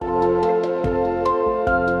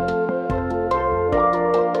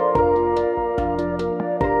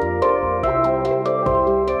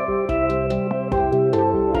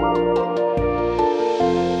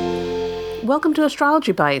Welcome to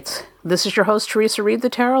Astrology Bites. This is your host, Teresa Reed,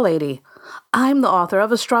 the Tarot Lady. I'm the author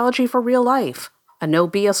of Astrology for Real Life, a no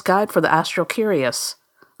BS guide for the astro-curious.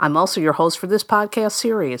 I'm also your host for this podcast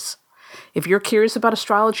series. If you're curious about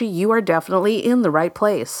astrology, you are definitely in the right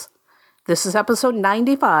place. This is episode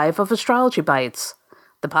 95 of Astrology Bites,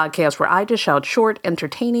 the podcast where I dish out short,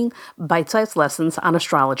 entertaining, bite-sized lessons on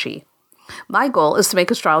astrology. My goal is to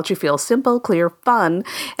make astrology feel simple, clear, fun,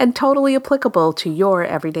 and totally applicable to your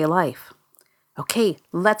everyday life. Okay,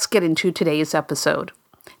 let's get into today's episode.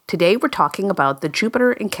 Today we're talking about the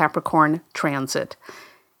Jupiter in Capricorn transit.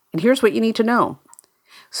 And here's what you need to know.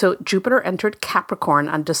 So Jupiter entered Capricorn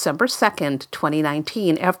on December 2nd,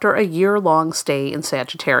 2019, after a year-long stay in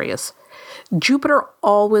Sagittarius. Jupiter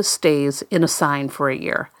always stays in a sign for a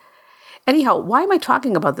year. Anyhow, why am I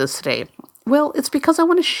talking about this today? Well, it's because I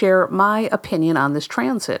want to share my opinion on this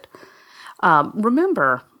transit.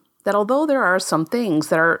 Remember that although there are some things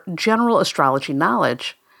that are general astrology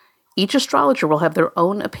knowledge, each astrologer will have their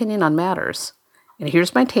own opinion on matters. And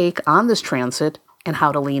here's my take on this transit and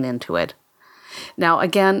how to lean into it. Now,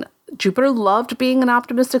 again, Jupiter loved being an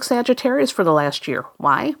optimistic Sagittarius for the last year.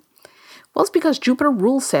 Why? Well, it's because Jupiter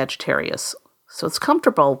rules Sagittarius, so it's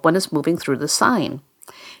comfortable when it's moving through the sign.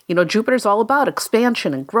 You know, Jupiter's all about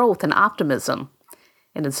expansion and growth and optimism.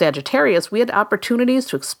 And in Sagittarius, we had opportunities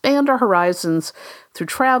to expand our horizons through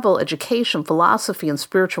travel, education, philosophy, and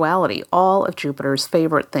spirituality, all of Jupiter's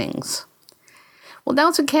favorite things. Well, now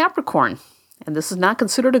it's in Capricorn, and this is not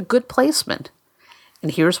considered a good placement.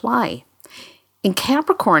 And here's why. In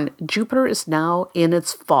Capricorn, Jupiter is now in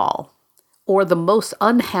its fall, or the most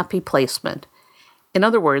unhappy placement. In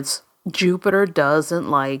other words, Jupiter doesn't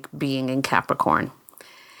like being in Capricorn.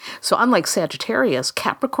 So unlike Sagittarius,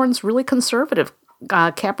 Capricorn's really conservative.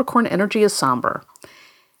 Capricorn energy is somber.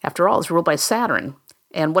 After all, it's ruled by Saturn.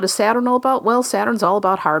 And what is Saturn all about? Well, Saturn's all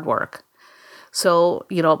about hard work. So,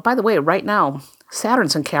 by the way, right now,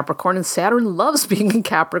 Saturn's in Capricorn, and Saturn loves being in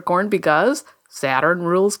Capricorn because Saturn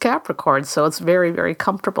rules Capricorn. So it's very, very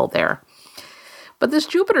comfortable there. But this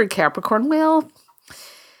Jupiter in Capricorn, well,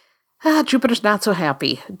 Jupiter's not so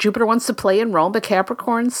happy. Jupiter wants to play in Rome, but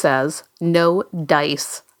Capricorn says, no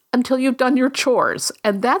dice until you've done your chores.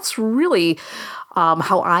 And that's really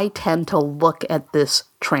how I tend to look at this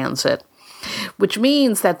transit, which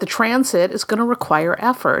means that the transit is going to require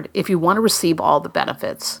effort if you want to receive all the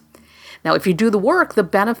benefits. Now, if you do the work, the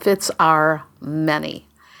benefits are many.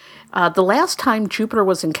 The last time Jupiter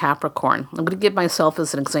was in Capricorn, I'm going to give myself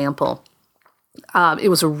as an example. It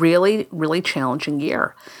was a really, really challenging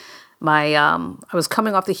year. I was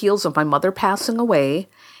coming off the heels of my mother passing away,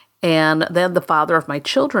 and then the father of my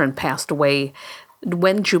children passed away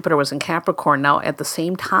when Jupiter was in Capricorn. Now, at the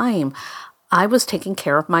same time, I was taking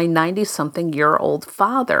care of my 90-something-year-old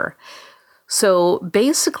father. So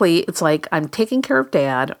basically, it's like I'm taking care of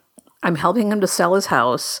Dad, I'm helping him to sell his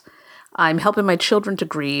house, I'm helping my children to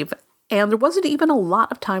grieve, and there wasn't even a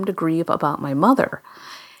lot of time to grieve about my mother.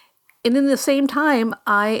 And in the same time,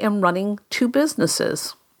 I am running two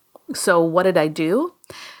businesses. So what did I do?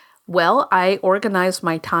 Well, I organized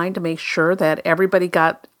my time to make sure that everybody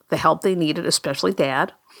got the help they needed, especially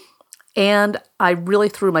Dad. And I really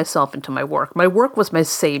threw myself into my work. My work was my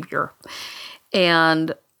savior.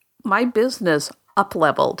 And my business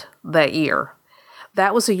up-leveled that year.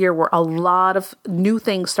 That was a year where a lot of new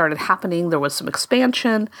things started happening. There was some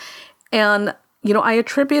expansion. And, I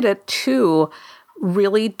attribute it to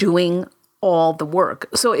really doing all the work.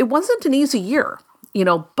 So it wasn't an easy year,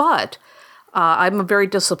 but I'm a very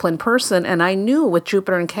disciplined person, and I knew with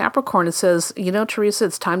Jupiter in Capricorn, it says, Teresa,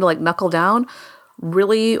 it's time to knuckle down,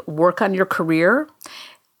 really work on your career,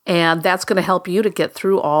 and that's going to help you to get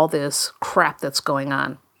through all this crap that's going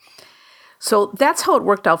on. So that's how it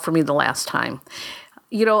worked out for me the last time.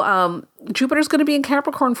 Jupiter's going to be in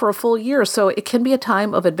Capricorn for a full year, so it can be a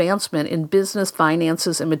time of advancement in business,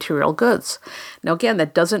 finances, and material goods. Now, again,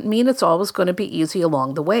 that doesn't mean it's always going to be easy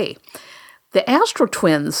along the way. The Astro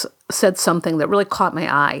Twins said something that really caught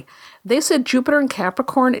my eye. They said Jupiter in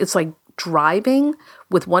Capricorn is like driving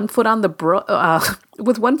with one foot on the brake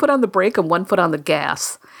and one foot on the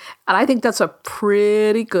gas. And I think that's a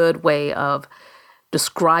pretty good way of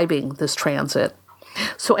describing this transit.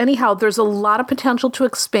 So anyhow, there's a lot of potential to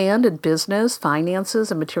expand in business,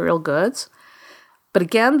 finances, and material goods. But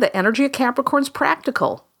again, the energy of Capricorn is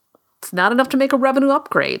practical. It's not enough to make a revenue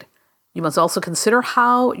upgrade. You must also consider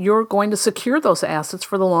how you're going to secure those assets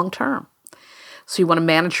for the long term. So you want to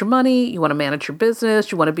manage your money, you want to manage your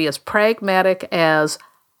business, you want to be as pragmatic as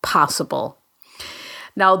possible.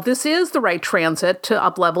 Now, this is the right transit to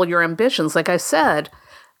up-level your ambitions. Like I said,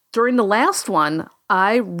 during the last one,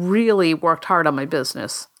 I really worked hard on my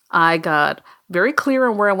business. I got very clear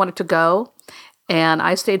on where I wanted to go, and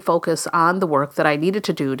I stayed focused on the work that I needed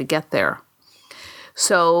to do to get there.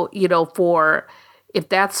 So, if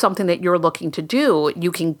that's something that you're looking to do,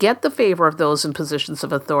 you can get the favor of those in positions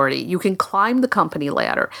of authority. You can climb the company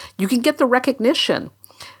ladder. You can get the recognition.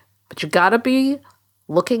 But you got to be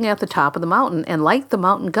looking at the top of the mountain and, like the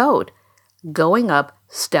mountain goat, going up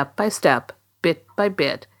step by step, bit by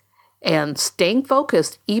bit, and staying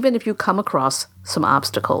focused even if you come across some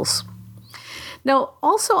obstacles. Now,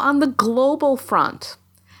 also on the global front,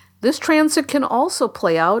 this transit can also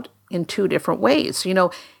play out in two different ways.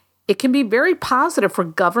 It can be very positive for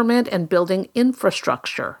government and building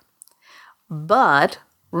infrastructure. But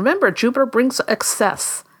remember, Jupiter brings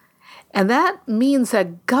excess. And that means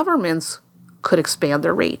that governments could expand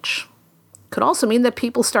their reach. Could also mean that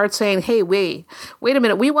people start saying, hey, wait a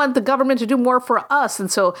minute, we want the government to do more for us.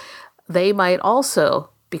 And so they might also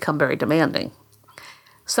become very demanding.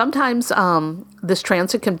 Sometimes this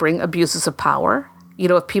transit can bring abuses of power.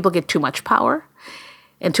 If people get too much power.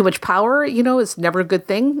 And too much power, is never a good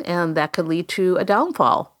thing. And that could lead to a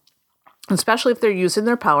downfall, especially if they're using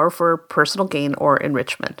their power for personal gain or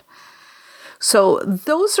enrichment. So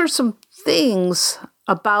those are some things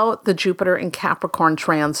about the Jupiter and Capricorn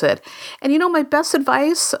transit. And my best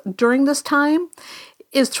advice during this time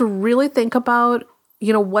is to really think about,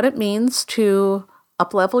 what it means to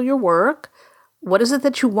up-level your work. What is it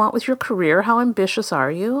that you want with your career? How ambitious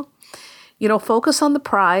are you? Focus on the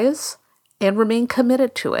prize and remain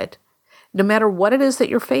committed to it. No matter what it is that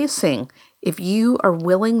you're facing, if you are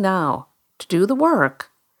willing now to do the work,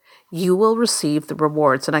 you will receive the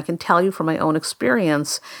rewards. And I can tell you from my own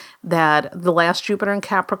experience that the last Jupiter and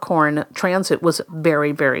Capricorn transit was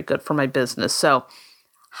very, very good for my business. So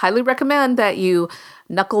highly recommend that you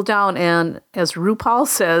knuckle down and, as RuPaul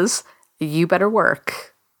says, you better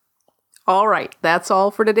work. All right, that's all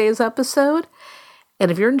for today's episode. And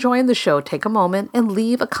if you're enjoying the show, take a moment and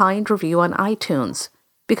leave a kind review on iTunes,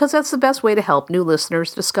 because that's the best way to help new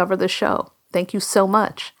listeners discover the show. Thank you so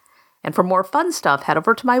much. And for more fun stuff, head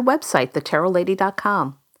over to my website,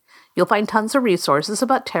 thetarotlady.com. You'll find tons of resources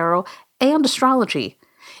about tarot and astrology,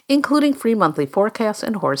 including free monthly forecasts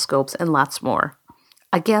and horoscopes and lots more.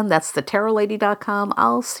 Again, that's thetarotlady.com.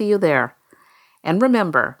 I'll see you there. And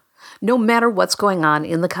remember, no matter what's going on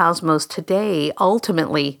in the cosmos today,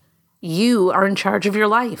 ultimately, you are in charge of your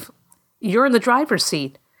life. You're in the driver's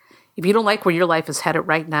seat. If you don't like where your life is headed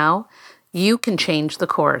right now, you can change the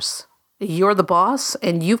course. You're the boss,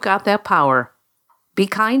 and you've got that power. Be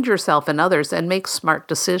kind to yourself and others and make smart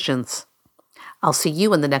decisions. I'll see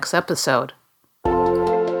you in the next episode.